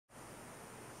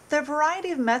There are a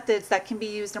variety of methods that can be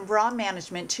used in bra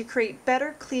management to create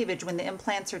better cleavage when the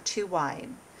implants are too wide.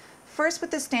 First,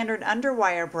 with the standard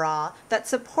underwire bra that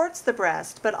supports the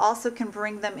breast but also can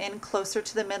bring them in closer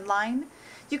to the midline,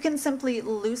 you can simply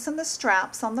loosen the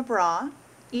straps on the bra,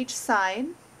 each side,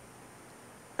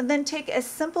 and then take a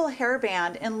simple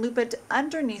hairband and loop it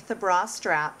underneath the bra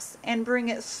straps and bring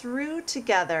it through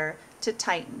together to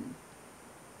tighten.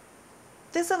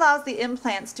 This allows the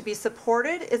implants to be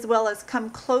supported as well as come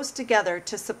close together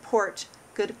to support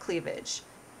good cleavage.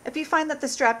 If you find that the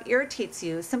strap irritates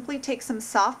you, simply take some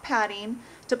soft padding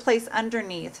to place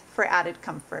underneath for added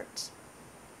comfort.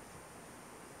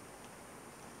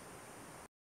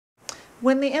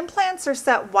 When the implants are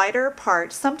set wider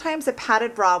apart, sometimes a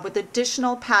padded bra with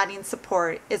additional padding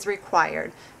support is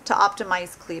required to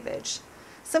optimize cleavage.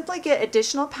 Simply get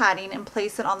additional padding and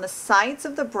place it on the sides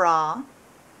of the bra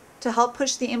to help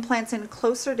push the implants in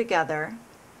closer together,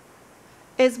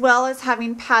 as well as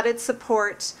having padded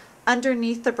support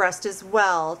underneath the breast as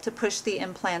well to push the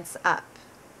implants up.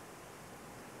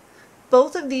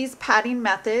 Both of these padding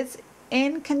methods,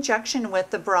 in conjunction with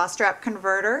the bra strap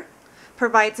converter,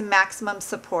 provides maximum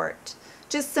support.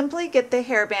 Just simply get the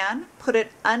hairband, put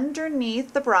it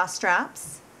underneath the bra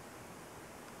straps,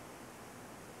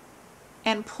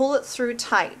 and pull it through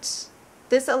tight.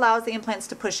 This allows the implants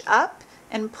to push up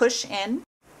and push in.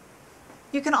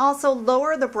 You can also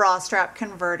lower the bra strap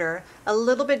converter a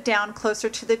little bit down closer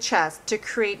to the chest to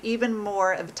create even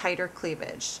more of tighter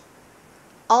cleavage.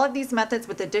 All of these methods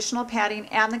with additional padding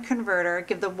and the converter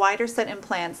give the wider set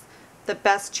implants the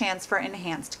best chance for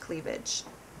enhanced cleavage.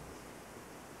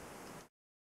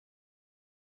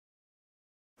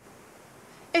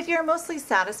 If you're mostly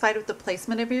satisfied with the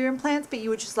placement of your implants, but you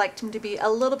would just like them to be a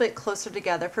little bit closer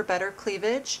together for better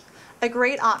cleavage, a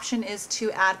great option is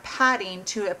to add padding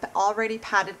to an already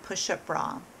padded push-up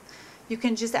bra. You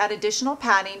can just add additional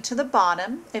padding to the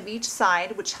bottom of each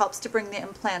side, which helps to bring the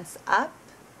implants up,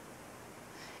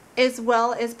 as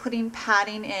well as putting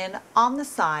padding in on the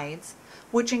sides,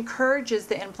 which encourages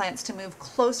the implants to move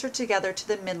closer together to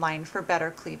the midline for better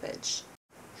cleavage.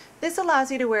 This allows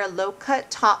you to wear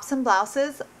low-cut tops and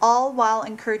blouses, all while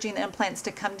encouraging the implants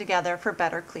to come together for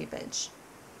better cleavage.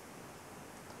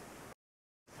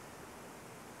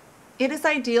 It is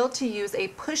ideal to use a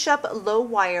push-up low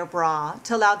wire bra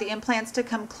to allow the implants to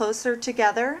come closer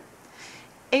together.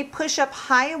 A push-up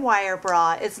high wire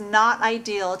bra is not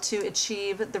ideal to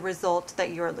achieve the result that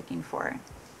you are looking for.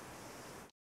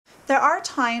 There are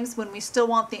times when we still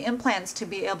want the implants to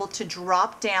be able to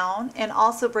drop down and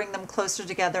also bring them closer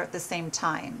together at the same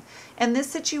time. In this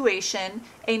situation,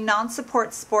 a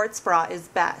non-support sports bra is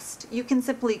best. You can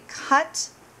simply cut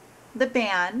the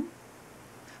band,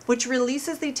 which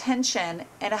releases the tension,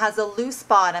 and it has a loose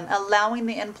bottom, allowing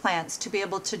the implants to be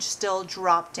able to still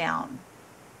drop down.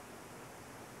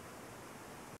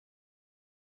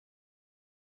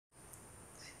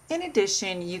 In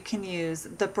addition, you can use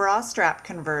the bra strap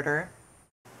converter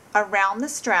around the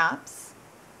straps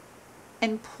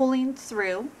and pulling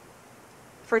through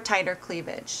for tighter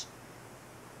cleavage.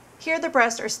 Here the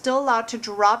breasts are still allowed to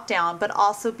drop down but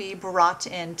also be brought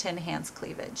in to enhance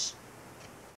cleavage.